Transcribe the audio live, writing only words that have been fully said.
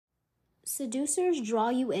Seducers draw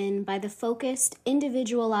you in by the focused,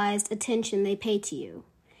 individualized attention they pay to you.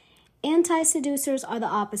 Anti-seducers are the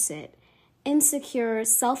opposite: insecure,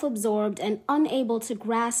 self-absorbed, and unable to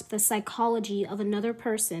grasp the psychology of another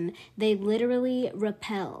person. They literally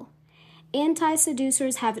repel.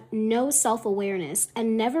 Anti-seducers have no self-awareness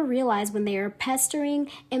and never realize when they are pestering,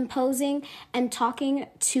 imposing, and talking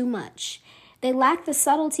too much. They lack the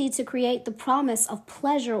subtlety to create the promise of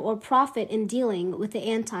pleasure or profit in dealing with the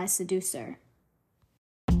anti-seducer.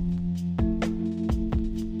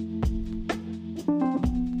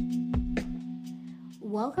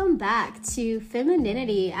 Welcome back to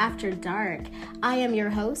Femininity After Dark. I am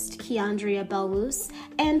your host, Keandria Belwus,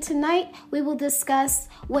 and tonight we will discuss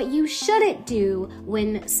what you shouldn't do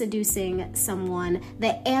when seducing someone,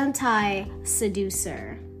 the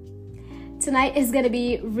anti-seducer. Tonight is going to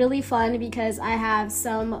be really fun because I have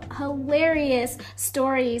some hilarious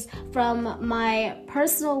stories from my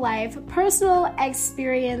personal life, personal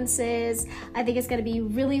experiences. I think it's going to be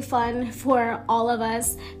really fun for all of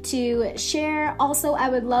us to share. Also, I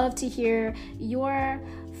would love to hear your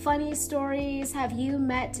funny stories. Have you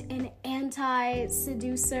met an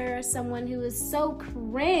anti-seducer, someone who is so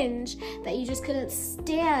cringe that you just couldn't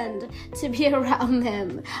stand to be around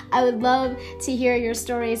them? I would love to hear your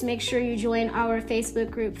stories. Make sure you join our Facebook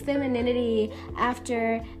group, Femininity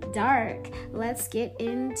After Dark. Let's get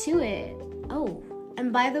into it. Oh,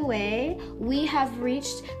 and by the way, we have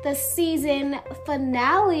reached the season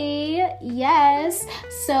finale. Yes.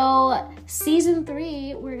 So season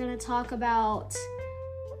 3, we're going to talk about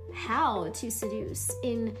how to seduce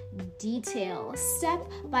in detail,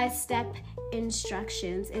 step-by-step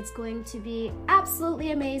instructions. It's going to be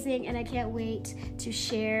absolutely amazing, and I can't wait to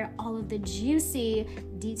share all of the juicy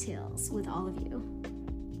details with all of you.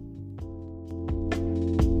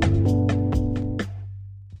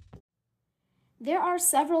 There are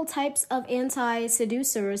several types of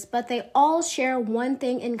anti-seducers, but they all share one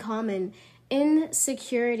thing in common: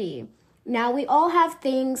 insecurity. Now, we all have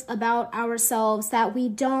things about ourselves that we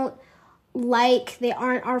don't like. They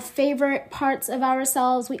aren't our favorite parts of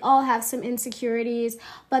ourselves. We all have some insecurities,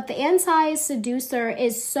 but the anti-seducer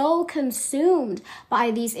is so consumed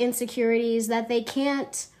by these insecurities that they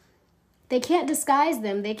can't disguise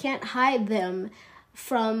them. They can't hide them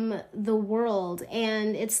from the world.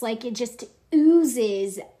 And it's like it just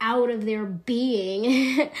oozes out of their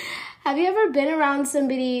being. Have you ever been around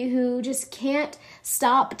somebody who just can't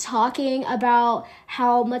stop talking about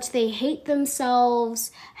how much they hate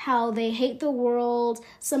themselves, how they hate the world?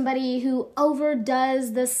 Somebody who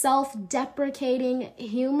overdoes the self-deprecating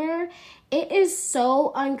humor. It is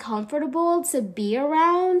so uncomfortable to be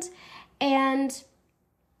around. And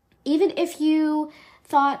even if you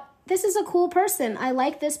thought, this is a cool person, I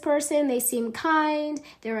like this person, they seem kind,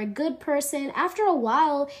 they're a good person, after a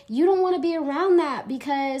while, you don't want to be around that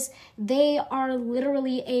because they are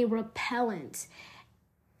literally a repellent.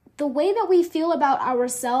 The way that we feel about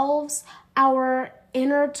ourselves, our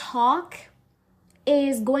inner talk,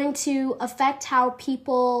 is going to affect how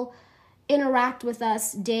people interact with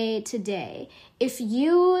us day to day. If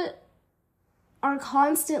you are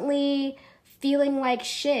constantly feeling like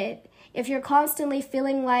shit, if you're constantly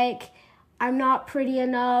feeling like I'm not pretty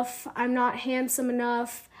enough, I'm not handsome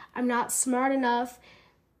enough, I'm not smart enough,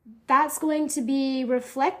 that's going to be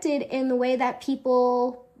reflected in the way that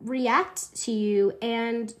people react to you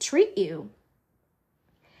and treat you.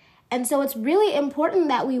 And so it's really important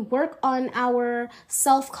that we work on our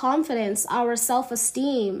self-confidence, our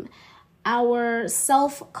self-esteem, our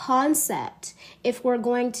self-concept if we're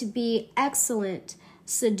going to be excellent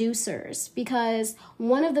seducers, because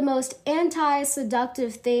one of the most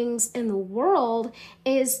anti-seductive things in the world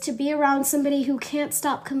is to be around somebody who can't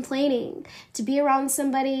stop complaining, to be around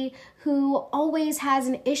somebody who always has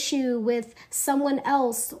an issue with someone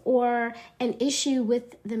else or an issue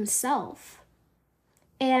with themselves.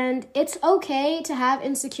 And it's okay to have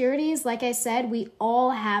insecurities. Like I said, we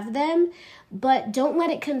all have them, but don't let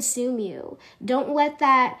it consume you. Don't let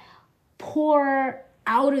that pour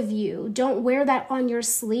out of you. Don't wear that on your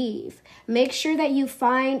sleeve. Make sure that you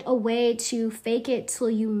find a way to fake it till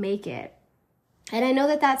you make it. And I know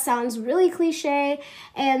that that sounds really cliche,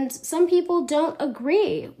 and some people don't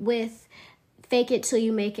agree with fake it till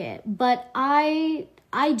you make it, but I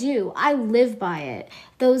do. I live by it.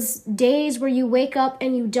 Those days where you wake up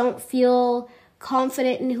and you don't feel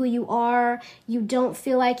confident in who you are, you don't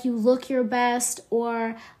feel like you look your best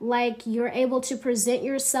or like you're able to present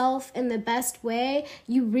yourself in the best way,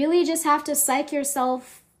 you really just have to psych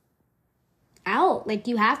yourself out. Like,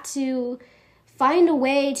 you have to find a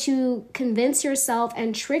way to convince yourself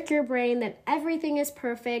and trick your brain that everything is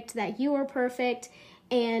perfect, that you are perfect,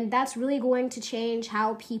 And that's really going to change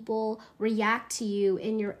how people react to you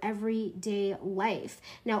in your everyday life.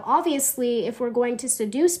 Now, obviously, if we're going to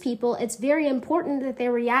seduce people, it's very important that they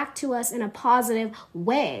react to us in a positive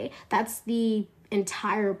way. That's the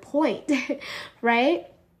entire point, right?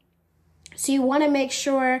 So you want to make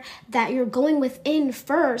sure that you're going within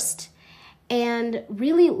first and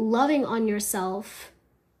really loving on yourself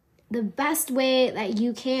the best way that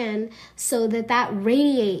you can, so that that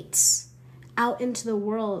radiates out into the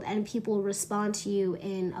world and people respond to you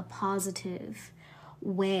in a positive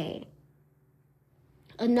way.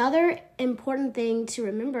 Another important thing to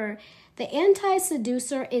remember, the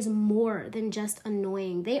anti-seducer is more than just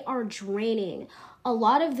annoying. They are draining. A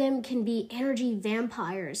lot of them can be energy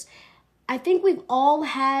vampires. I think we've all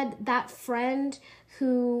had that friend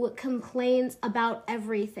who complains about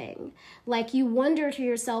everything. Like, you wonder to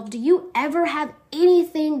yourself, do you ever have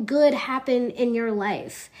anything good happen in your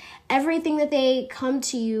life? Everything that they come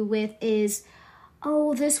to you with is,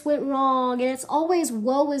 oh, this went wrong, and it's always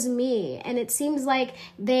woe is me. And it seems like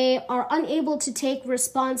they are unable to take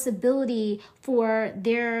responsibility for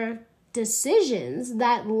their decisions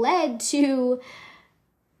that led to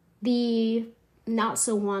the not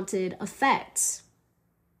so wanted effects.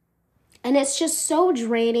 And it's just so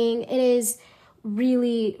draining. It is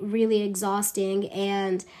really, really exhausting.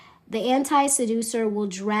 And the anti-seducer will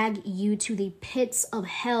drag you to the pits of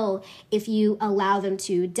hell if you allow them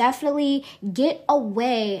to. Definitely get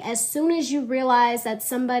away as soon as you realize that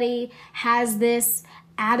somebody has this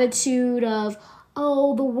attitude of,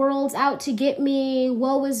 oh, the world's out to get me,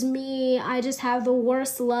 woe is me, I just have the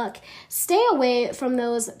worst luck. Stay away from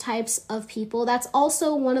those types of people. That's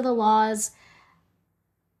also one of the laws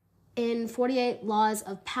in 48 Laws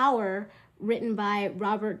of Power, written by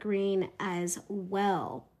Robert Greene as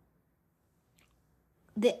well.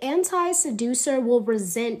 The anti-seducer will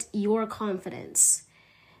resent your confidence.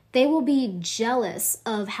 They will be jealous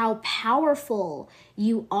of how powerful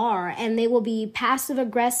you are, and they will be passive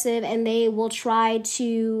aggressive, and they will try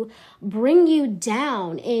to bring you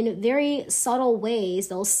down in very subtle ways.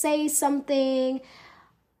 They'll say something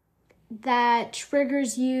that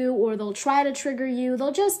triggers you, or they'll try to trigger you.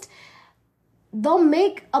 They'll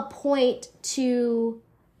make a point to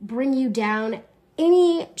bring you down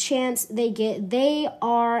any chance they get. They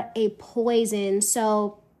are a poison.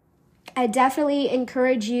 So I definitely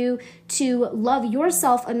encourage you to love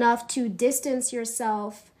yourself enough to distance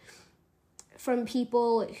yourself from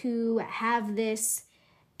people who have this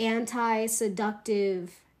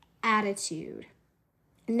anti-seductive attitude.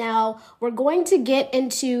 Now, we're going to get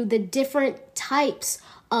into the different types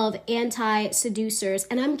of anti-seducers,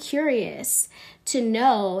 and I'm curious to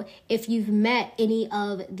know if you've met any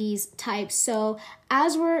of these types. So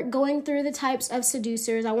as we're going through the types of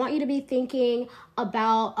seducers, I want you to be thinking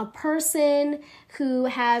about a person who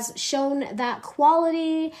has shown that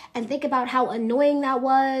quality, and think about how annoying that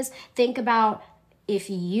was. Think about if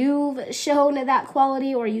you've shown that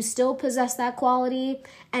quality, or you still possess that quality,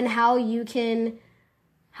 and how you can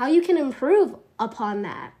improve upon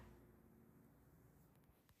that.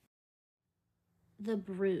 The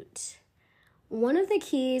brute. One of the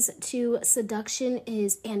keys to seduction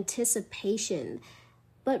is anticipation,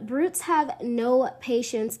 but brutes have no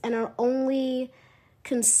patience and are only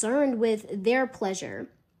concerned with their pleasure.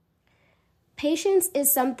 Patience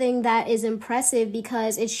is something that is impressive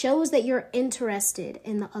because it shows that you're interested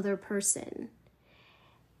in the other person.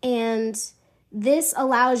 And this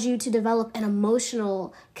allows you to develop an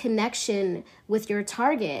emotional connection with your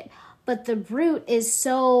target. But the brute is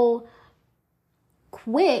so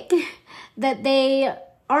quick that they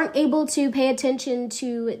aren't able to pay attention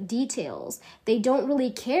to details. They don't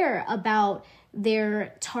really care about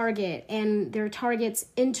their target and their target's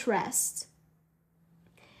interests.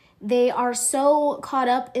 They are so caught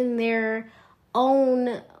up in their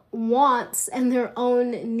own wants and their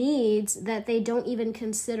own needs that they don't even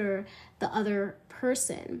consider the other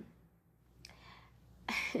person.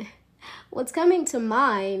 What's coming to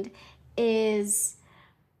mind is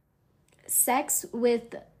sex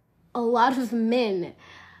with a lot of men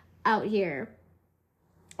out here.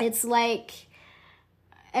 It's like,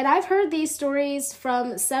 and I've heard these stories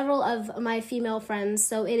from several of my female friends,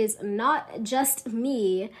 so it is not just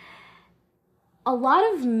me. A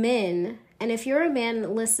lot of men, and if you're a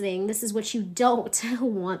man listening, this is what you don't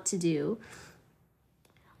want to do.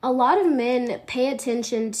 A lot of men pay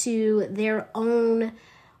attention to their own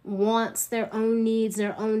wants, their own needs,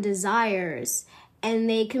 their own desires, and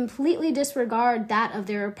they completely disregard that of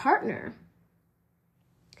their partner.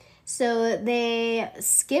 So they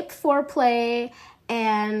skip foreplay,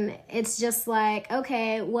 and it's just like,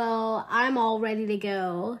 okay, well, I'm all ready to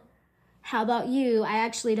go. How about you? I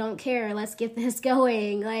actually don't care. Let's get this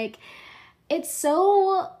going. Like, it's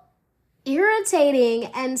so irritating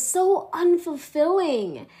and so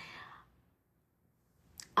unfulfilling.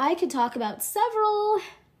 I could talk about several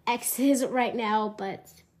exes right now, but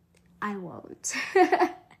I won't.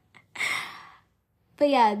 But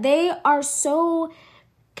yeah, they are so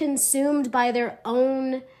consumed by their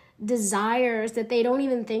own desires that they don't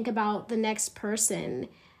even think about the next person.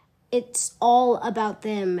 It's all about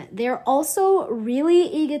them. They're also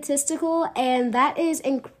really egotistical, and that is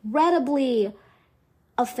incredibly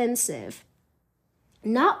offensive.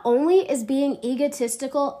 Not only is being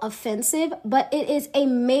egotistical offensive, but it is a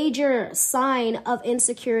major sign of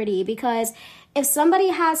insecurity, because if somebody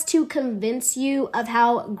has to convince you of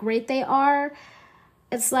how great they are,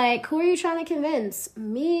 it's like, who are you trying to convince?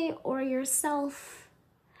 Me or yourself?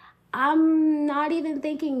 I'm not even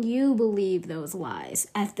thinking you believe those lies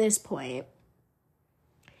at this point.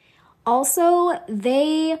 Also,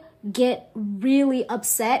 they get really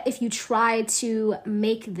upset if you try to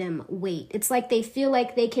make them wait. It's like they feel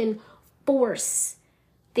like they can force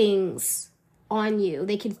things on you.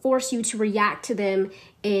 They can force you to react to them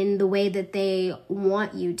in the way that they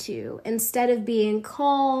want you to. Instead of being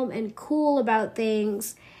calm and cool about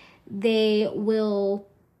things, they will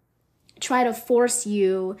try to force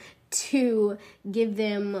you to give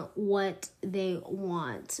them what they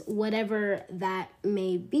want, whatever that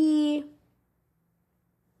may be.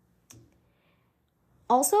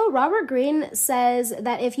 Also, Robert Greene says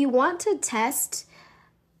that if you want to test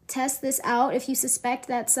this out, if you suspect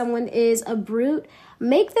that someone is a brute,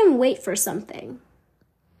 make them wait for something.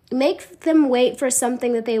 Make them wait for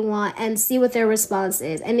something that they want and see what their response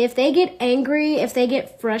is. And if they get angry, if they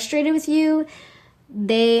get frustrated with you,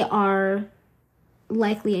 they are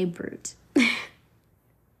likely a brute.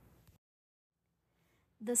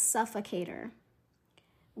 The suffocator.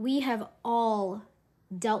 We have all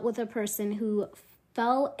dealt with a person who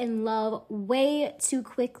fell in love way too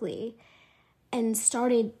quickly and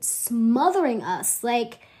started smothering us.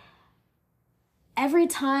 Like, every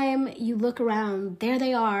time you look around, there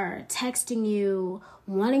they are, texting you,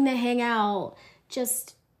 wanting to hang out,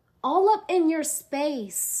 just all up in your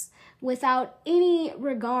space without any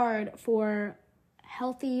regard for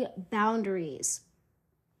healthy boundaries.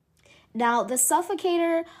 Now, the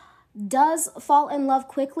suffocator does fall in love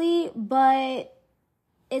quickly, but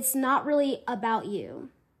it's not really about you.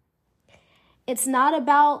 It's not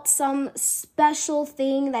about some special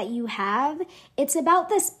thing that you have. It's about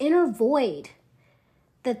this inner void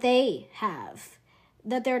that they have,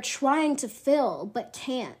 that they're trying to fill but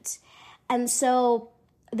can't. And so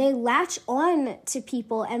they latch on to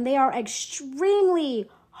people, and they are extremely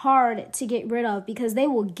hard to get rid of because they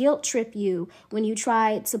will guilt trip you when you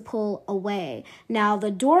try to pull away. Now, the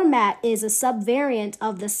doormat is a subvariant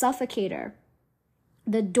of the suffocator.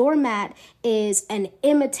 The doormat is an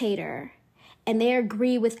imitator, and they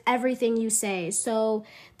agree with everything you say. So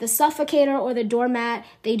the suffocator or the doormat,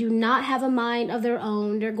 they do not have a mind of their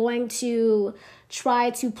own. They're going to try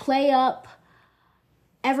to play up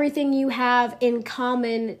everything you have in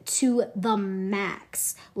common to the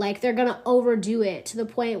max. Like, they're going to overdo it to the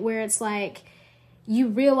point where it's like you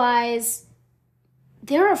realize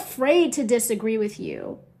they're afraid to disagree with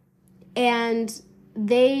you, and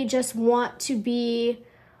they just want to be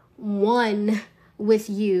one with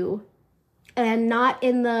you, and not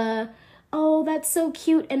in the, oh, that's so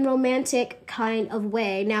cute and romantic kind of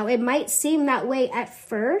way. Now, it might seem that way at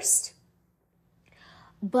first,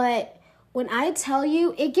 but when I tell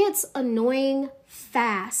you, it gets annoying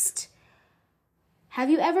fast. Have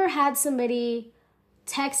you ever had somebody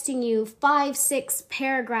texting you 5-6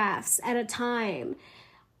 paragraphs at a time,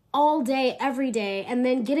 all day, every day, and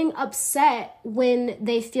then getting upset when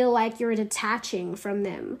they feel like you're detaching from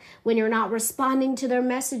them, when you're not responding to their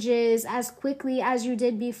messages as quickly as you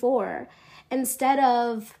did before, instead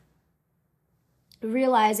of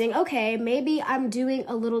realizing, okay, maybe I'm doing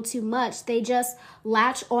a little too much? They just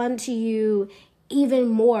latch onto you even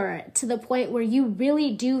more to the point where you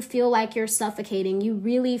really do feel like you're suffocating. You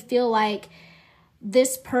really feel like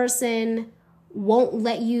this person won't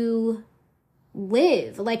let you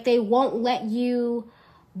live. Like, they won't let you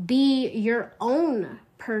be your own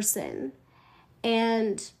person.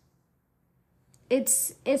 And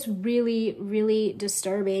it's really, really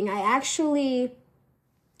disturbing. I actually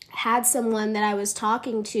had someone that I was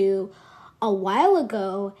talking to a while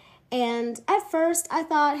ago, and at first I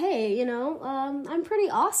thought, hey, I'm pretty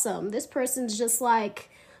awesome. This person's just like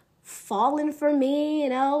falling for me,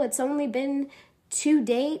 it's only been 2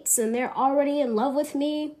 dates and they're already in love with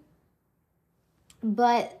me.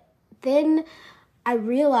 But then I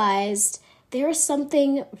realized there's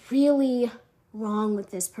something really wrong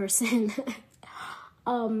with this person.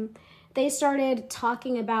 They started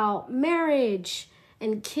talking about marriage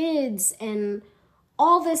and kids and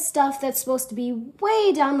all this stuff that's supposed to be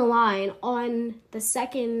way down the line on the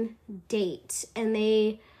second date. And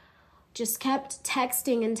they just kept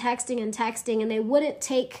texting and texting and texting, and they wouldn't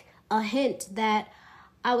take a hint that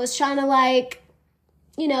I was trying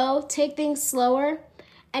to take things slower.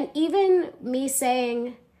 And even me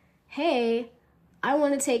saying, hey, I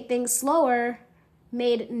want to take things slower,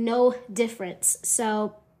 made no difference.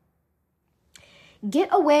 So get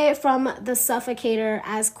away from the suffocator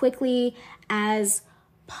as quickly as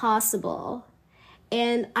possible.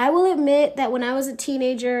 And I will admit that when I was a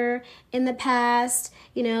teenager in the past,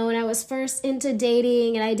 when I was first into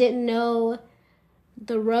dating and I didn't know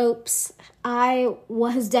the ropes, I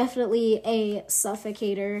was definitely a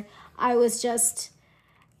suffocator. I was just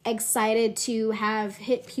excited to have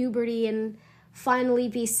hit puberty and finally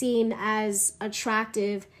be seen as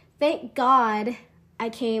attractive. Thank God I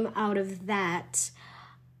came out of that.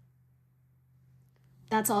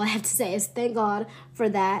 That's all I have to say is thank God for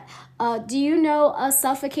that. Do you know a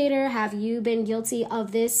suffocator? Have you been guilty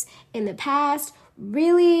of this in the past?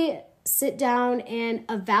 Really sit down and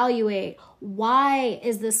evaluate, why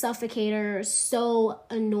is the suffocator so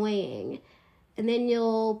annoying? And then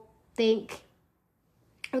you'll think,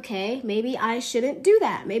 okay, maybe I shouldn't do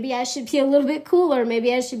that. Maybe I should be a little bit cooler.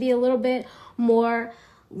 Maybe I should be a little bit more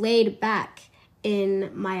laid back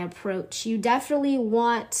in my approach. You definitely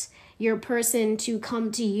want your person to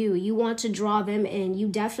come to you. You want to draw them in. You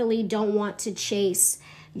definitely don't want to chase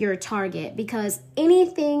your target, because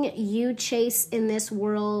anything you chase in this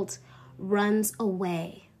world runs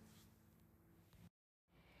away.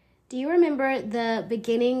 Do you remember the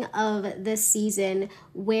beginning of this season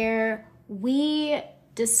where we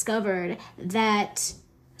discovered that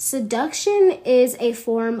seduction is a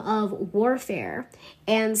form of warfare,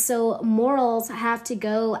 and so morals have to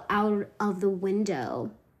go out of the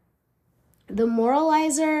window? The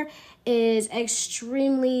moralizer is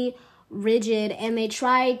extremely rigid, and they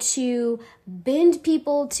try to bend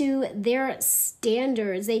people to their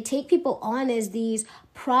standards. They take people on as these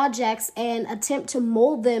projects and attempt to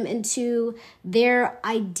mold them into their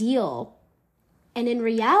ideal. And in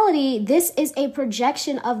reality, this is a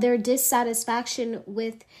projection of their dissatisfaction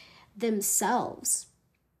with themselves.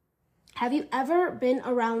 Have you ever been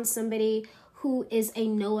around somebody who is a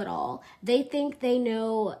know-it-all? They think they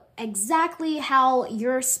know exactly how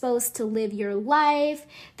you're supposed to live your life.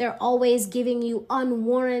 They're always giving you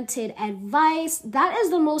unwarranted advice. That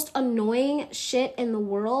is the most annoying shit in the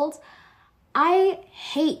world. I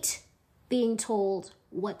hate being told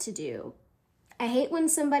what to do. I hate when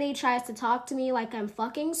somebody tries to talk to me like I'm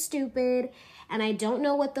fucking stupid and I don't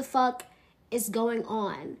know what the fuck is going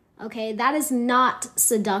on. Okay, that is not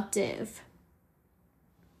seductive.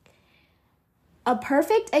 A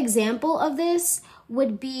perfect example of this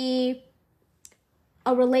would be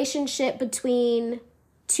a relationship between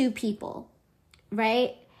two people,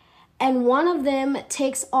 right? And one of them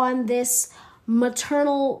takes on this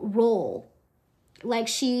maternal role. Like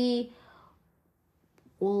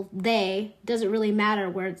doesn't really matter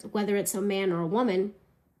whether it's a man or a woman.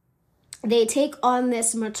 They take on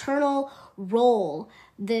this maternal role,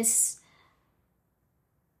 this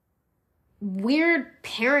weird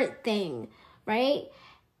parent thing, right?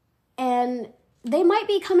 And they might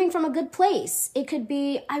be coming from a good place. It could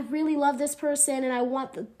be, I really love this person and I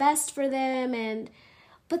want the best for them,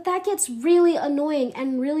 but that gets really annoying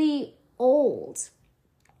and really old.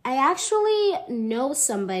 I actually know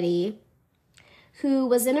somebody who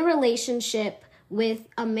was in a relationship with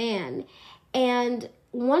a man, and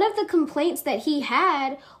one of the complaints that he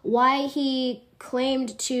had, why he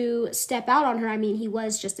claimed to step out on her, I mean, he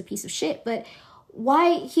was just a piece of shit, but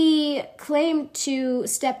why he claimed to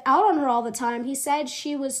step out on her all the time, he said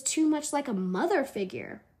she was too much like a mother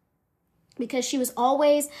figure, because she was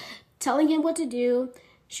always telling him what to do.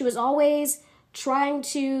 She was always trying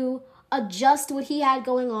to adjust what he had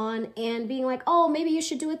going on and being like, oh, maybe you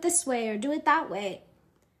should do it this way or do it that way.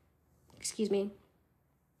 Excuse me.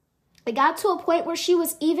 It got to a point where she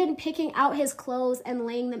was even picking out his clothes and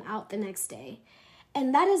laying them out the next day.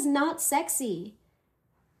 And that is not sexy.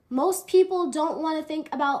 Most people don't want to think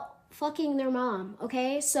about fucking their mom,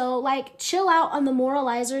 okay? So, chill out on the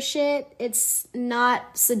moralizer shit. It's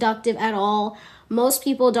not seductive at all. Most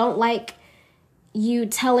people don't like you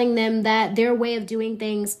telling them that their way of doing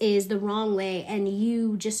things is the wrong way, and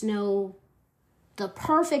you just know the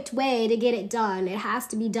perfect way to get it done. It has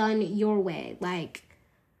to be done your way.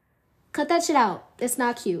 Cut that shit out. It's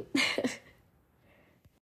not cute.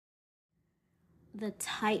 The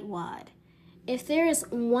tightwad. If there is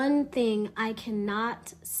one thing I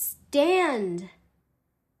cannot stand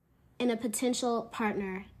in a potential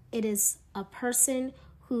partner, it is a person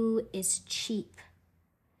who is cheap.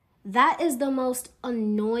 That is the most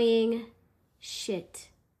annoying shit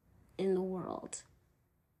in the world.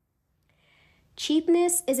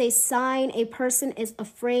 Cheapness is a sign a person is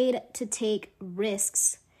afraid to take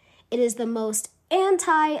risks. It is the most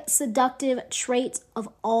anti-seductive trait of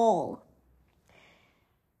all.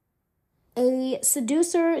 A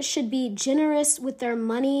seducer should be generous with their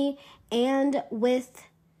money and with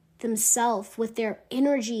themselves, with their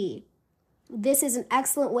energy. This is an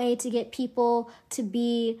excellent way to get people to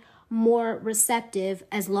be more receptive,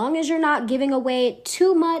 as long as you're not giving away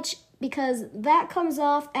too much, because that comes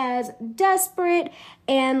off as desperate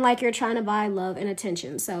and like you're trying to buy love and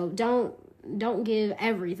attention. So don't give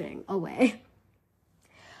everything away.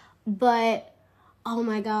 But oh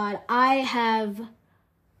my God, I have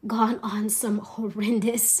gone on some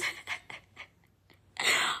horrendous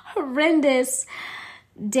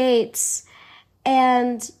dates.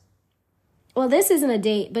 And well, this isn't a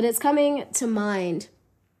date, but it's coming to mind.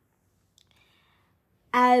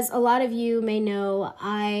 As a lot of you may know,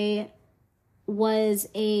 I was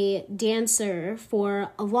a dancer for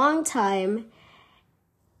a long time,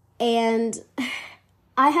 and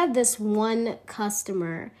I had this one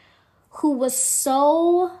customer who was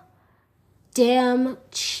so damn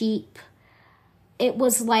cheap. It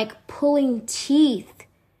was like pulling teeth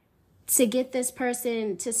to get this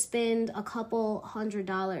person to spend a couple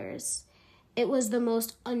 $100s. It was the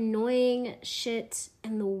most annoying shit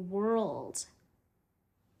in the world.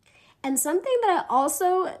 And something that I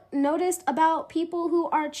also noticed about people who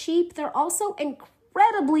are cheap, they're also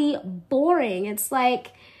incredibly boring. It's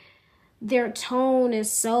like their tone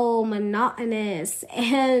is so monotonous,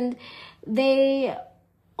 and they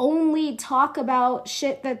only talk about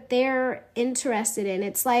shit that they're interested in.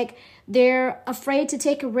 It's like they're afraid to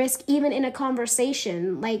take a risk even in a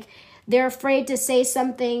conversation. Like they're afraid to say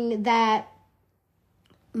something that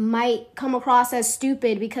might come across as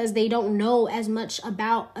stupid because they don't know as much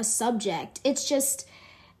about a subject. It's just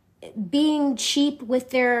being cheap with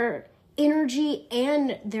their energy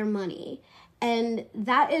and their money. And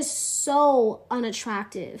that is so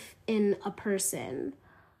unattractive in a person.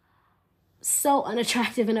 So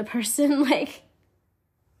unattractive in a person. Like,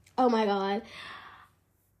 oh my God.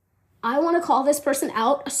 I want to call this person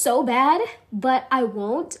out so bad, but I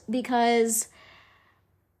won't, because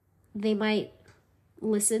they might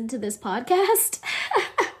listen to this podcast.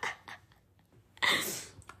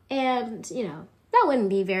 And, you know, that wouldn't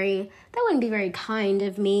be very kind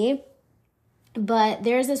of me. But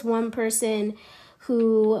there's this one person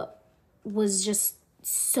who was just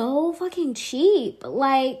so fucking cheap.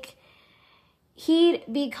 Like, he'd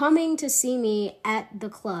be coming to see me at the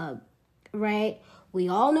club, right? We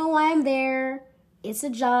all know why I'm there. It's a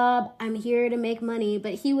job. I'm here to make money.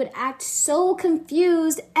 But he would act so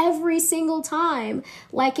confused every single time,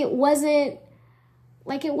 like it wasn't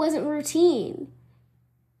routine.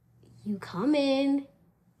 You come in,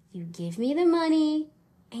 you give me the money,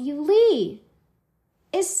 and you leave.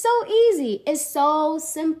 It's so easy. It's so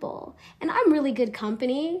simple. And I'm really good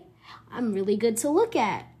company. I'm really good to look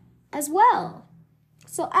at as well.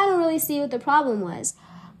 So I don't really see what the problem was.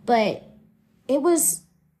 But it was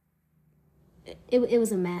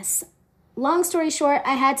a mess. Long story short,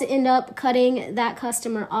 I had to end up cutting that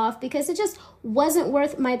customer off because it just wasn't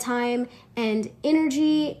worth my time and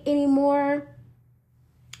energy anymore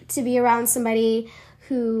to be around somebody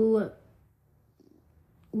who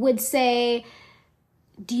would say,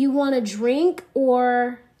 do you want a drink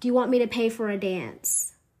or do you want me to pay for a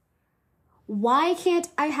dance? Why can't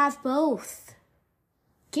I have both?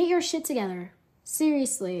 Get your shit together.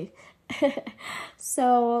 Seriously.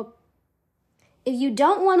 So if you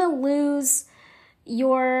don't want to lose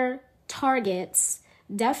your targets,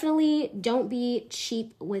 definitely don't be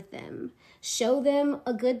cheap with them. Show them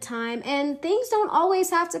a good time. And things don't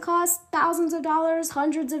always have to cost thousands of dollars,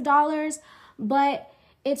 hundreds of dollars, but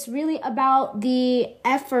it's really about the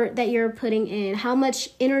effort that you're putting in. How much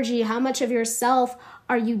energy, how much of yourself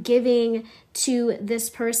are you giving to this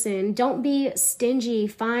person? Don't be stingy.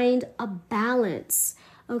 Find a balance,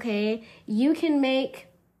 okay? You can make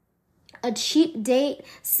a cheap date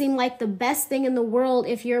seem like the best thing in the world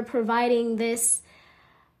if you're providing this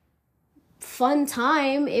fun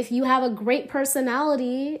time, if you have a great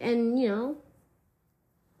personality and, you know,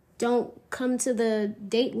 don't come to the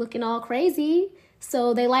date looking all crazy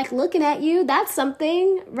so they like looking at you. That's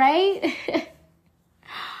something, right?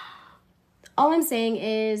 All I'm saying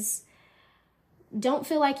is don't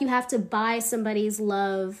feel like you have to buy somebody's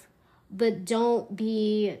love but don't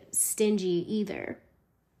be stingy either.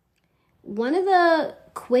 One of the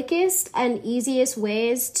quickest and easiest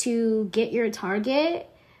ways to get your target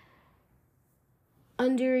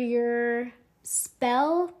under your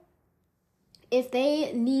spell, if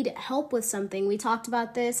they need help with something, we talked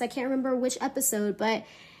about this, I can't remember which episode, but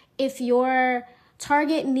if your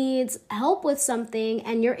target needs help with something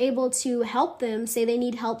and you're able to help them, say they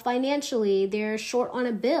need help financially, they're short on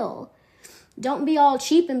a bill, don't be all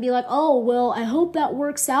cheap and be like, oh, well, I hope that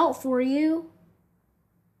works out for you.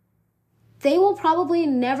 They will probably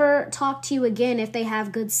never talk to you again if they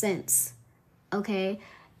have good sense, okay?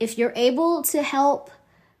 If you're able to help,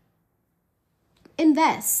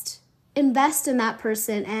 invest in that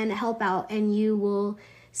person and help out, and you will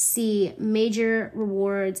see major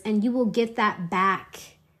rewards and you will get that back.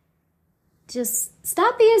 Just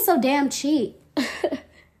stop being so damn cheap.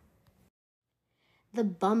 The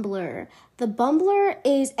bumbler. The bumbler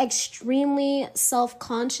is extremely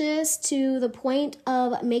self-conscious to the point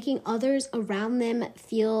of making others around them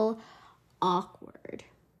feel awkward.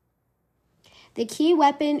 The key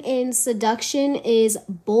weapon in seduction is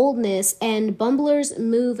boldness, and bumblers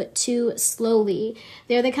move too slowly.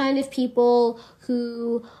 They're the kind of people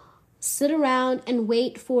who sit around and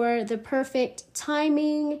wait for the perfect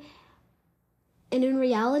timing, and in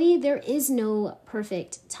reality, there is no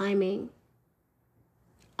perfect timing.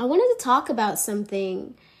 I wanted to talk about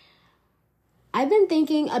something. I've been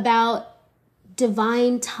thinking about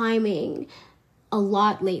divine timing a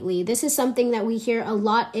lot lately. This is something that we hear a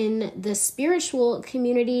lot in the spiritual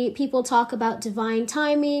community. People talk about divine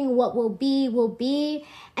timing, what will be, will be.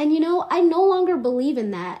 And I no longer believe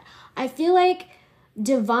in that. I feel like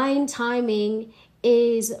divine timing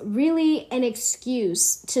is really an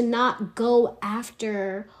excuse to not go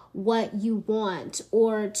after what you want,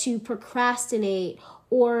 or to procrastinate,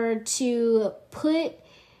 or to put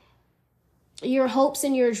your hopes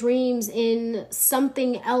and your dreams in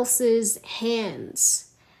something else's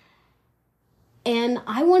hands. And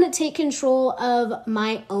I want to take control of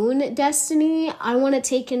my own destiny. I want to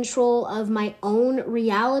take control of my own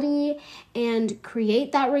reality and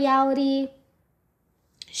create that reality,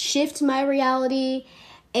 shift my reality.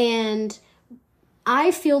 And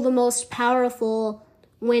I feel the most powerful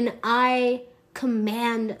when I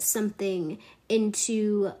command something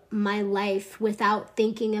into my life without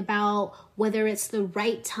thinking about whether it's the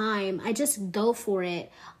right time. I just go for it.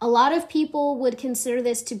 A lot of people would consider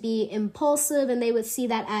this to be impulsive and they would see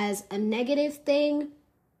that as a negative thing.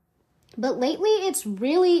 But lately it's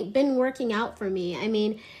really been working out for me. I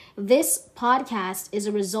mean, this podcast is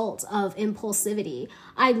a result of impulsivity.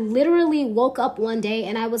 I literally woke up one day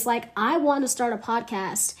and I was like, I want to start a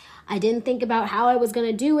podcast. I didn't think about how I was going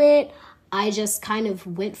to do it. I just kind of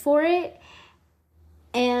went for it.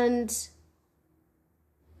 And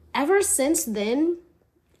ever since then,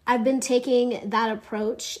 I've been taking that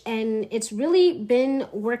approach and it's really been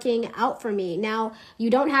working out for me. Now, you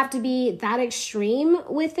don't have to be that extreme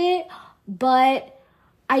with it, but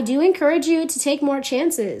I do encourage you to take more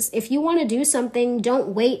chances. If you want to do something, don't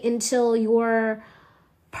wait until you're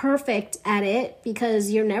perfect at it,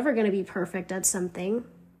 because you're never going to be perfect at something.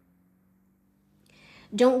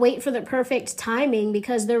 Don't wait for the perfect timing,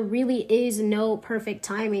 because there really is no perfect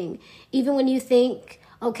timing. Even when you think,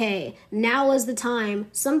 okay, now is the time,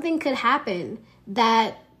 something could happen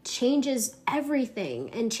that changes everything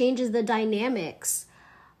and changes the dynamics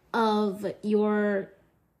of your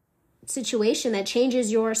situation, that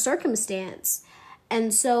changes your circumstance.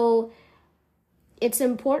 And so it's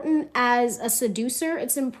important as a seducer,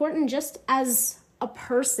 it's important just as a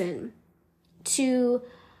person to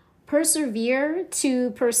persevere,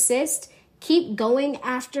 to persist, keep going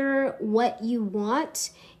after what you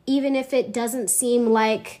want, even if it doesn't seem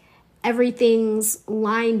like everything's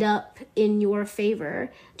lined up in your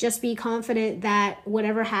favor. Just be confident that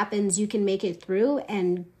whatever happens, you can make it through,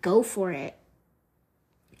 and go for it.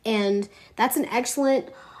 And that's an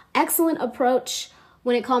excellent approach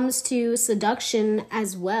when it comes to seduction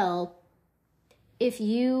as well. If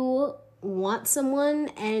you want someone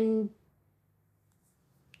and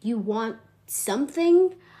you want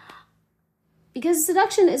something, because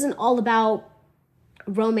seduction isn't all about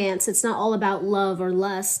romance, it's not all about love or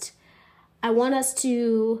lust. I want us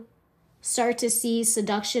to start to see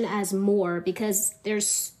seduction as more, because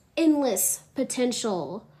there's endless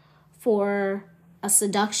potential for a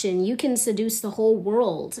seduction. You can seduce the whole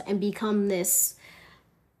world and become this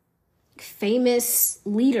famous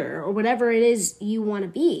leader or whatever it is you want to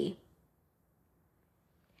be.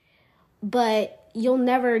 But you'll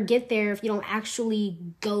never get there if you don't actually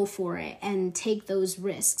go for it and take those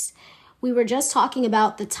risks. We were just talking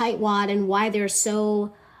about the tightwad and why they're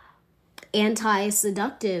so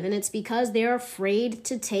anti-seductive, and it's because they're afraid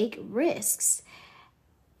to take risks.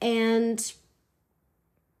 And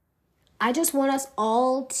I just want us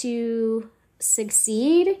all to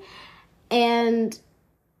succeed, and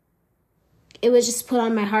it was just put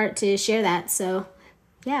on my heart to share that. So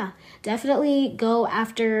yeah, definitely go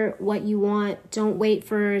after what you want. Don't wait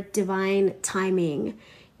for divine timing.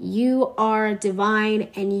 You are divine,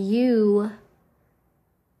 and you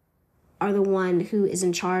are the one who is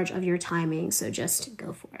in charge of your timing. So just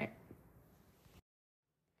go for it.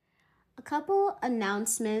 A couple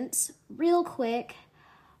announcements real quick.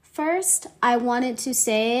 First, I wanted to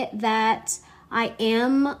say that I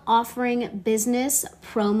am offering business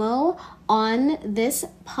promo on this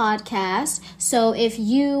podcast. So if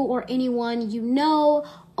you or anyone you know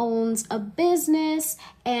owns a business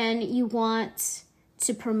and you want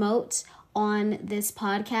to promote on this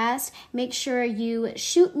podcast, make sure you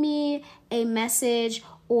shoot me a message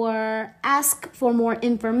or ask for more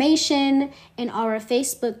information in our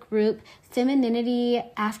Facebook group, Femininity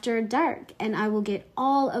After Dark, and I will get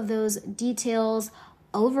all of those details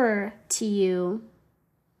over to you.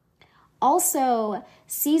 Also,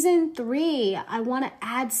 season 3, I want to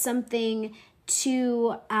add something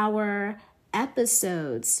to our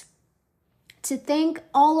episodes. To thank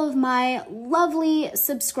all of my lovely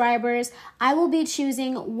subscribers, I will be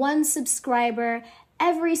choosing one subscriber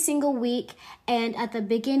every single week, and at the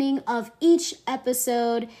beginning of each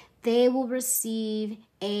episode, they will receive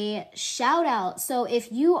a shout out. So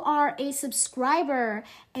if you are a subscriber,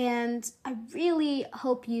 and I really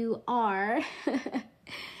hope you are,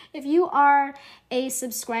 if you are a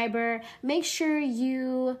subscriber, make sure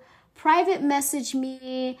you private message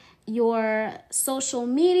me your social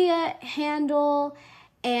media handle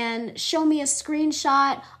and show me a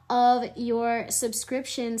screenshot of your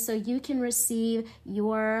subscription so you can receive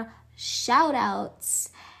your shout outs.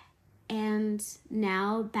 And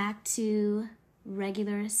now back to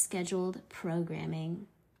regular scheduled programming.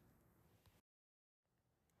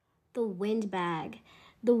 The windbag.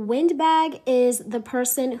 The windbag is the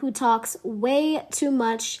person who talks way too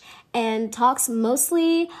much and talks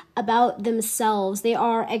mostly about themselves. They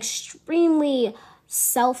are extremely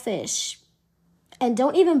selfish. And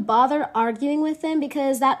don't even bother arguing with them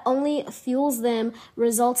because that only fuels them,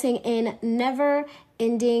 resulting in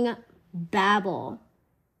never-ending babble.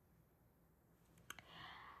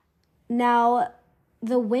 Now,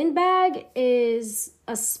 the windbag is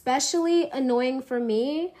especially annoying for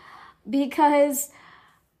me because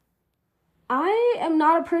I am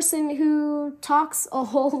not a person who talks a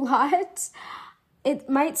whole lot. It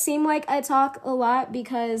might seem like I talk a lot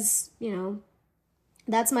because,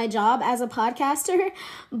 that's my job as a podcaster,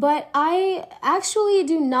 but I actually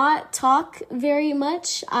do not talk very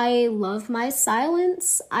much. I love my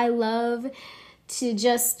silence. I love to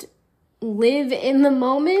just live in the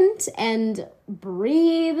moment and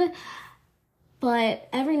breathe. But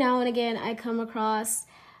every now and again, I come across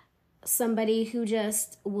somebody who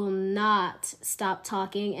just will not stop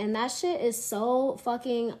talking, and that shit is so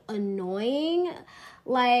fucking annoying.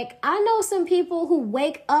 Like, I know some people who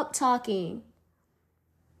wake up talking.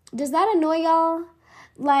 Does that annoy y'all?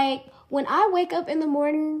 Like, when I wake up in the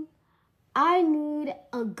morning, I need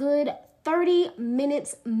a good 30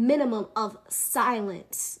 minutes minimum of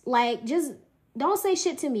silence. Like, just don't say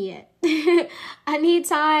shit to me yet. I need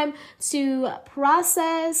time to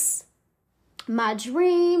process my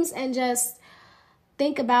dreams and just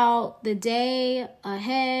think about the day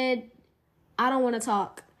ahead. I don't want to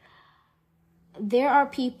talk. There are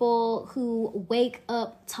people who wake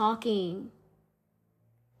up talking.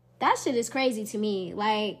 That shit is crazy to me.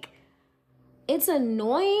 Like, it's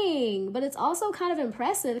annoying, but it's also kind of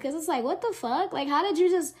impressive because it's like, what the fuck? Like, how did you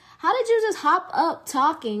just hop up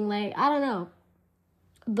talking? Like, I don't know.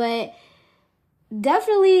 But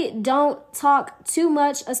definitely don't talk too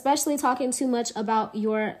much, especially talking too much about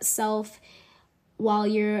yourself while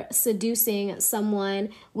you're seducing someone.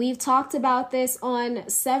 We've talked about this on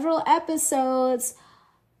several episodes.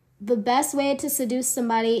 The best way to seduce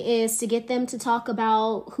somebody is to get them to talk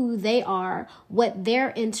about who they are, what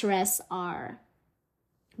their interests are.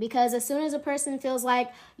 Because as soon as a person feels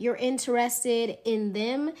like you're interested in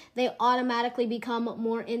them, they automatically become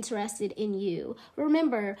more interested in you.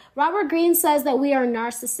 Remember, Robert Greene says that we are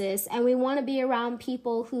narcissists and we want to be around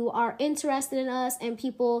people who are interested in us and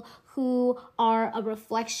people who are a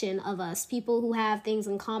reflection of us, people who have things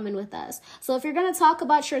in common with us. So if you're going to talk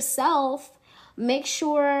about yourself, make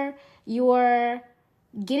sure you're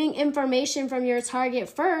getting information from your target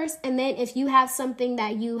first, and then if you have something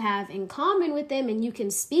that you have in common with them and you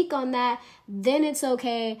can speak on that, then it's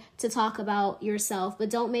okay to talk about yourself. But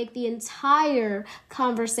don't make the entire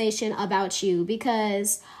conversation about you,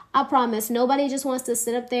 because I promise nobody just wants to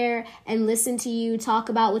sit up there and listen to you talk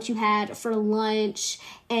about what you had for lunch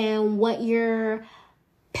and what your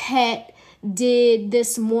pet did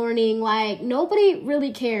this morning. Like, nobody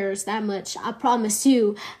really cares that much. I promise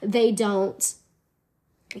you, they don't.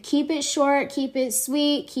 Keep it short, keep it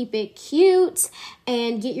sweet, keep it cute,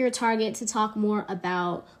 and get your target to talk more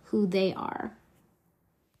about who they are.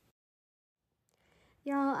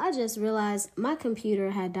 Y'all, I just realized my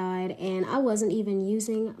computer had died and I wasn't even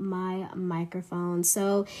using my microphone.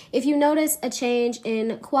 So if you notice a change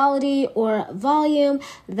in quality or volume,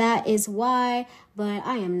 that is why. But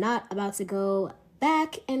I am not about to go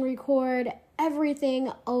back and record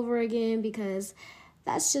everything over again because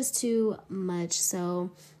that's just too much. So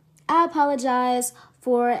I apologize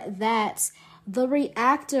for that. The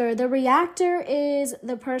reactor is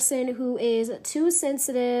the person who is too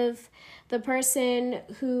sensitive, the person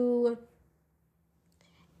who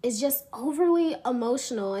is just overly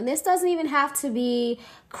emotional. And this doesn't even have to be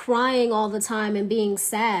crying all the time and being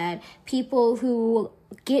sad. People who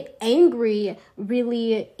get angry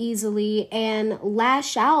really easily and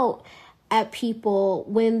lash out at people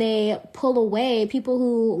when they pull away, people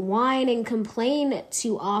who whine and complain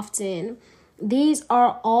too often. These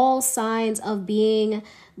are all signs of being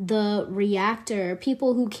the reactor,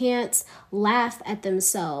 people who can't laugh at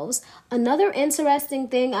themselves. Another interesting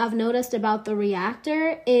thing I've noticed about the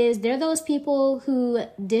reactor is they're those people who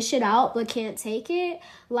dish it out but can't take it.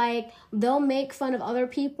 Like, they'll make fun of other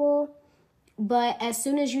people, but as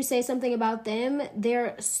soon as you say something about them,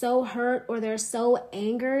 they're so hurt or they're so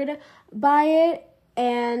angered by it.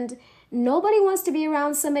 And nobody wants to be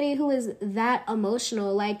around somebody who is that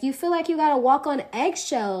emotional. Like, you feel like you gotta walk on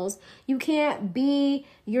eggshells. You can't be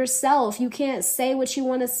yourself. You can't say what you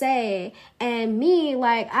want to say. And me,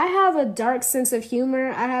 like, I have a dark sense of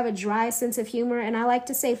humor. I have a dry sense of humor, and I like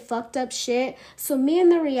to say fucked up shit. So me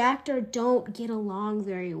and the reactor don't get along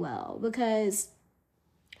very well because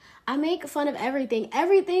I make fun of everything.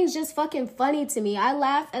 Everything's just fucking funny to me. I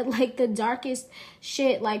laugh at like the darkest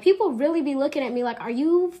shit. Like, people really be looking at me like, are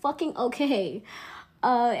you fucking okay?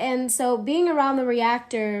 And so being around the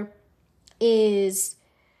reactor is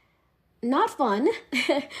not fun.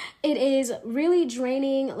 It is really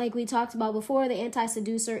draining. Like we talked about before, the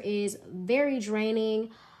anti-seducer is very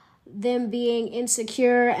draining. Them being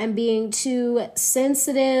insecure and being too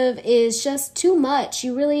sensitive is just too much.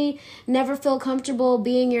 You really never feel comfortable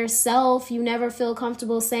being yourself. You never feel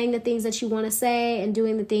comfortable saying the things that you want to say and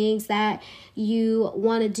doing the things that you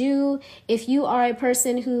want to do. If you are a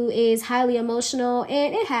person who is highly emotional,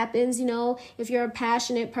 and it happens, you know, if you're a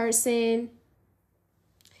passionate person,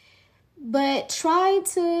 but try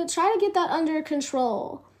to get that under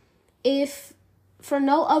control. If for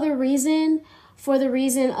no other reason, for the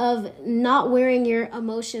reason of not wearing your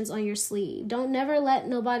emotions on your sleeve. Don't never let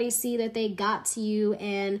nobody see that they got to you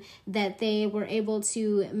and that they were able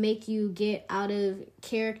to make you get out of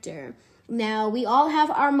character. Now, we all have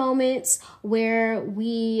our moments where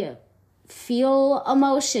we feel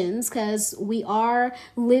emotions because we are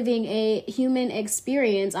living a human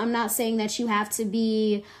experience. I'm not saying that you have to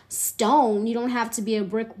be stone. You don't have to be a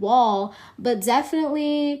brick wall, but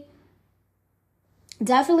definitely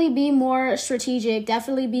be more strategic,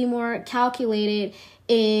 definitely be more calculated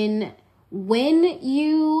in when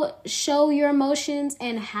you show your emotions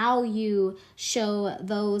and how you show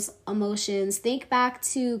those emotions. Think back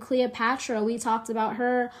to Cleopatra. We talked about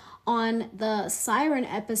her on the Siren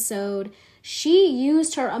episode. She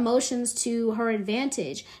used her emotions to her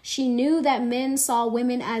advantage. She knew that men saw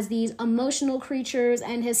women as these emotional creatures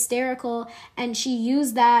and hysterical, and she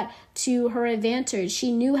used that to her advantage.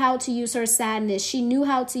 She knew how to use her sadness. She knew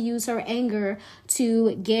how to use her anger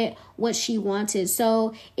to get what she wanted.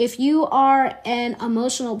 So if you are an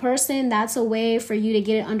emotional person, that's a way for you to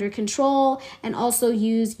get it under control and also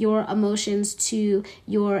use your emotions to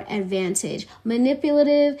your advantage.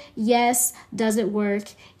 Manipulative, yes. Does it work?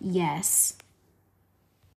 Yes.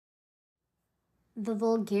 The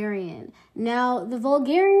vulgarian. Now, the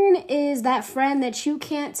vulgarian is that friend that you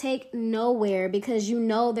can't take nowhere because you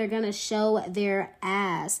know they're going to show their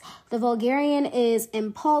ass. The vulgarian is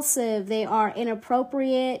impulsive, they are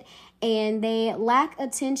inappropriate, and they lack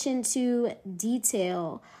attention to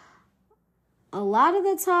detail. A lot of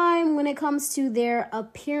the time when it comes to their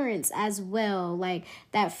appearance as well, like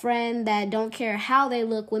that friend that don't care how they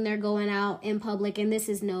look when they're going out in public, and this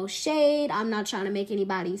is no shade. I'm not trying to make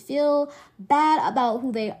anybody feel bad about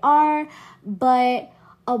who they are, but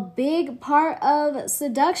a big part of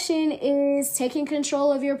seduction is taking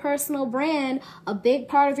control of your personal brand. A big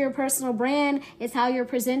part of your personal brand is how you're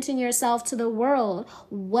presenting yourself to the world.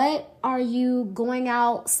 What are you going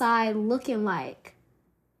outside looking like?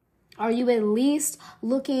 Are you at least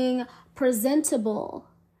looking presentable?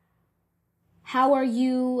 How are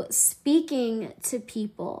you speaking to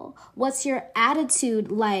people? What's your attitude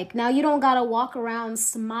like? Now, you don't got to walk around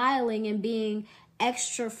smiling and being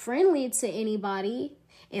extra friendly to anybody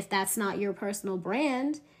if that's not your personal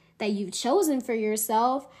brand that you've chosen for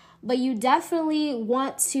yourself, but you definitely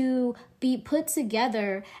want to be put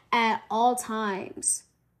together at all times.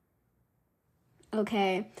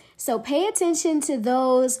 Okay, so pay attention to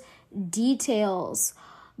those details.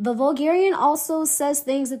 The vulgarian also says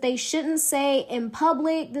things that they shouldn't say in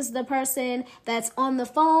public. This is the person that's on the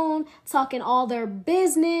phone talking all their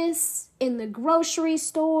business in the grocery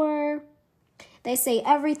store. They say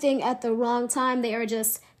everything at the wrong time. They are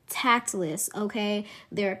just tactless, okay?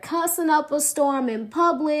 They're cussing up a storm in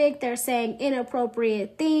public. They're saying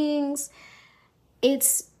inappropriate things.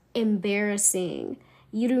 It's embarrassing.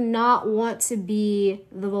 You do not want to be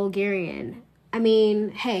the vulgarian. I mean,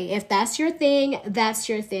 hey, if that's your thing, that's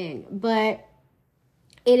your thing. But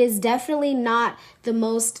it is definitely not the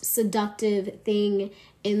most seductive thing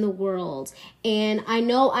in the world. And I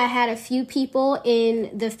know I had a few people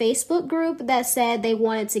in the Facebook group that said they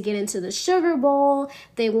wanted to get into the sugar bowl.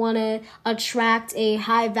 They want to attract a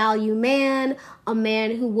high value man, a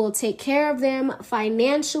man who will take care of them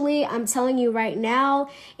financially. I'm telling you right now,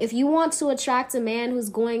 if you want to attract a man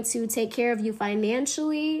who's going to take care of you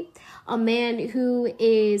financially, a man who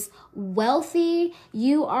is wealthy,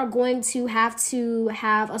 you are going to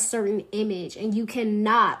have a certain image, and you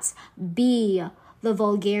cannot be the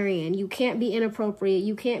vulgarian. You can't be inappropriate.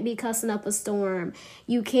 You can't be cussing up a storm.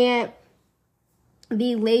 You can't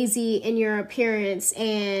be lazy in your appearance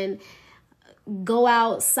and go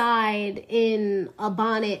outside in a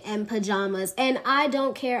bonnet and pajamas. And I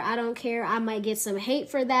don't care. I might get some hate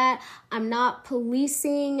for that. I'm not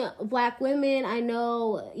policing Black women. I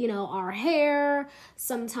know, our hair,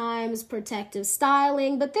 sometimes protective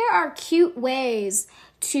styling, but there are cute ways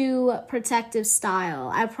to protective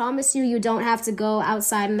style. I promise you, you don't have to go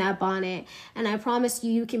outside in that bonnet. And I promise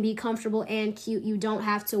you, you can be comfortable and cute. You don't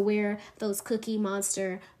have to wear those Cookie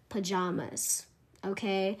Monster pajamas.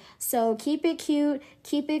 Okay, so keep it cute,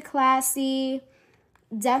 keep it classy,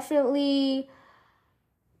 definitely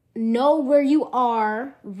know where you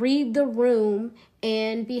are, read the room,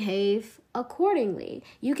 and behave accordingly.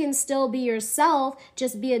 You can still be yourself,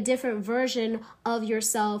 just be a different version of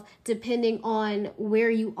yourself depending on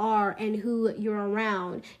where you are and who you're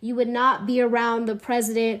around. You would not be around the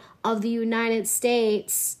President of the United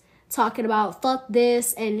States talking about fuck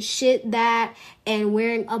this and shit that and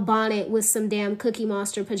wearing a bonnet with some damn Cookie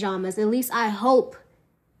Monster pajamas. At least I hope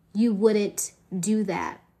you wouldn't do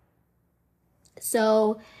that.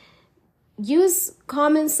 So use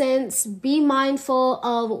common sense, be mindful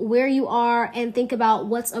of where you are, and think about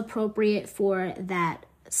what's appropriate for that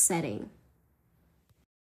setting.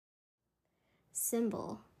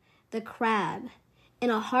 Symbol: the crab. In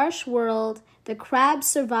a harsh world, the crab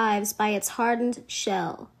survives by its hardened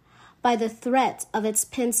shell, by the threat of its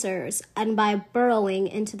pincers, and by burrowing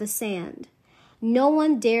into the sand. No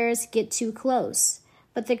one dares get too close,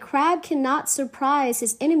 but the crab cannot surprise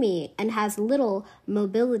his enemy and has little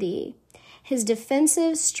mobility. His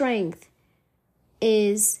defensive strength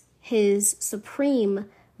is his supreme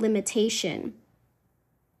limitation.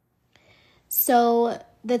 So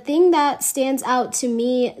the thing that stands out to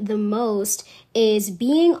me the most is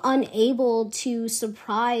being unable to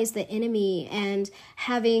surprise the enemy and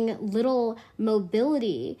having little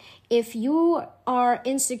mobility. If you are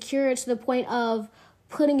insecure to the point of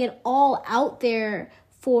putting it all out there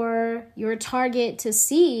for your target to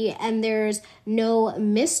see and there's no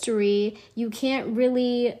mystery, you can't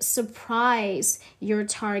really surprise your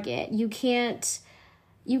target. You can't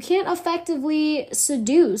effectively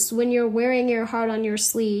seduce when you're wearing your heart on your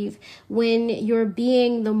sleeve, when you're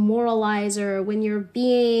being the moralizer, when you're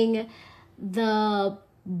being the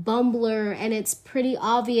bumbler, and it's pretty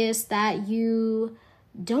obvious that you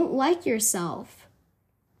don't like yourself.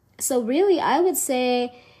 So really, I would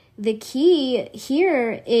say the key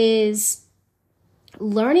here is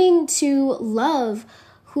learning to love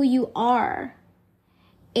who you are.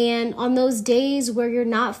 And on those days where you're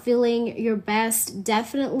not feeling your best,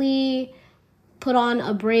 definitely put on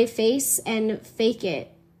a brave face and fake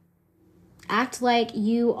it. Act like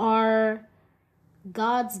you are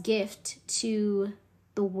God's gift to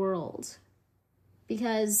the world,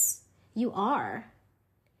 because you are.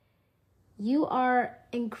 You are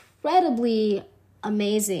incredibly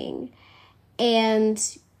amazing.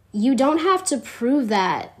 And you don't have to prove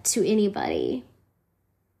that to anybody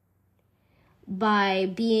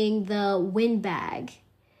by being the windbag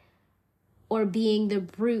or being the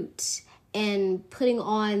brute and putting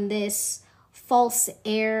on this false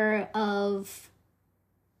air of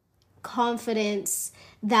confidence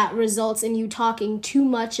that results in you talking too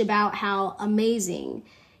much about how amazing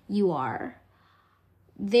you are.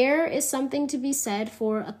 There is something to be said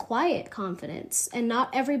for a quiet confidence, and not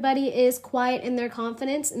everybody is quiet in their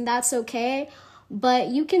confidence, and that's okay. But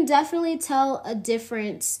you can definitely tell a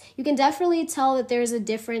difference. You can definitely tell that there's a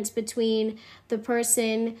difference between the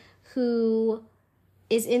person who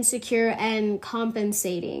is insecure and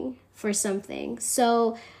compensating for something.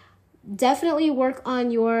 So definitely work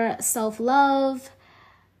on your self-love,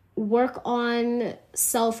 work on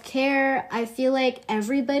self-care. I feel like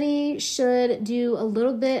everybody should do a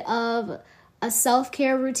little bit of a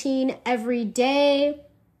self-care routine every day,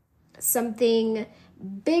 something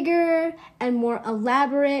bigger and more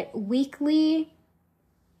elaborate weekly.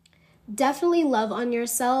 Definitely love on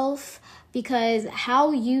yourself, because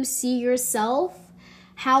how you see yourself,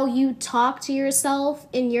 how you talk to yourself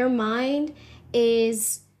in your mind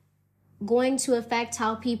is going to affect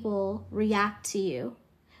how people react to you,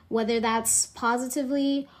 whether that's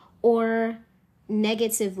positively or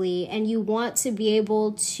negatively. And you want to be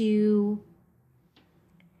able to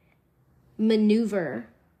maneuver.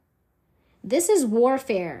 This is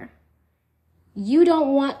warfare. You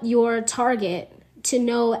don't want your target to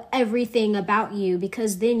know everything about you,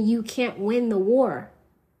 because then you can't win the war.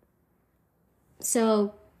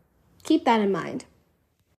 So keep that in mind.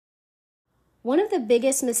 One of the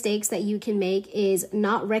biggest mistakes that you can make is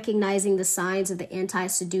not recognizing the signs of the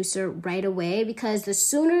anti-seducer right away, because the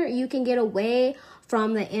sooner you can get away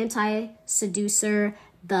from the anti-seducer,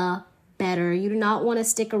 the better. You do not want to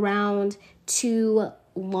stick around too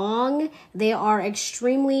long. They are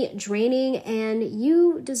extremely draining, and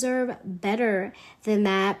you deserve better than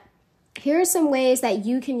that. Here are some ways that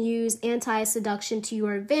you can use anti-seduction to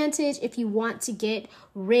your advantage if you want to get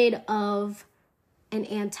rid of an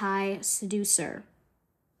anti-seducer.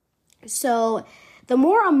 So the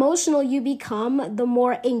more emotional you become, the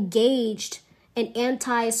more engaged an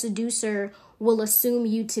anti-seducer will assume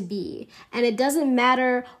you to be. And it doesn't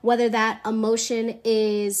matter whether that emotion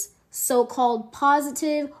is so-called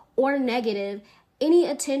positive or negative. Any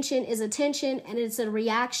attention is attention, and it's a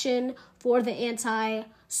reaction for the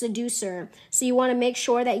anti-seducer. So you want to make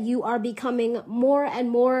sure that you are becoming more and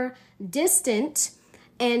more distant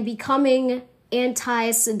and becoming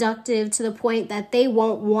anti-seductive to the point that they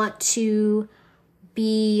won't want to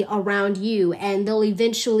be around you, and they'll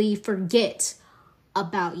eventually forget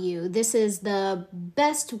about you. This is the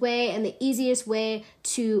best way and the easiest way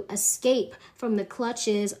to escape from the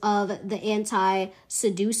clutches of the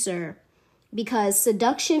anti-seducer, because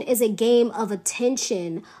seduction is a game of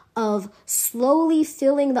attention, of slowly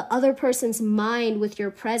filling the other person's mind with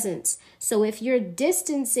your presence. So if you're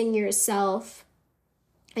distancing yourself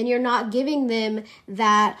and you're not giving them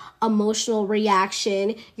that emotional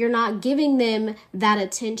reaction, you're not giving them that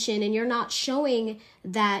attention, and you're not showing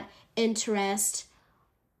that interest,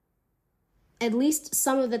 at least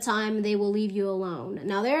some of the time they will leave you alone.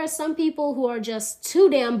 Now, there are some people who are just too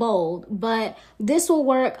damn bold, but this will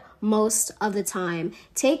work most of the time.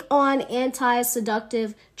 Take on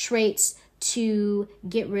anti-seductive traits to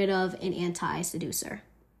get rid of an anti-seducer.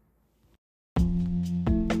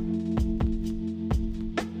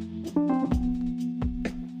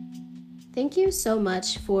 Thank you so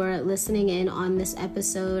much for listening in on this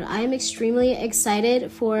episode. I am extremely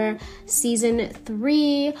excited for season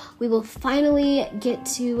 3. We will finally get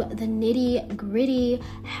to the nitty gritty.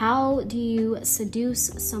 How do you seduce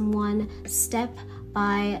someone step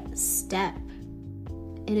by step?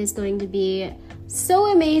 It is going to be so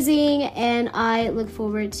amazing, and I look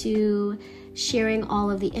forward to sharing all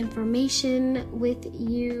of the information with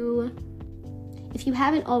you. If you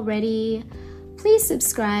haven't already, please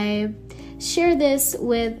subscribe. Share this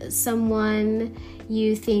with someone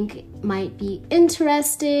you think might be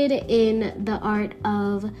interested in the art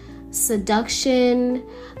of seduction.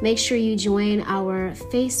 Make sure you join our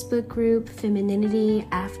Facebook group, Femininity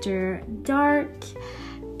After Dark.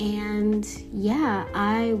 And yeah,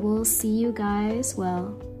 I will see you guys.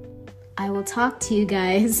 Well, I will talk to you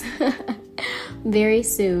guys very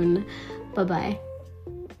soon. Bye-bye.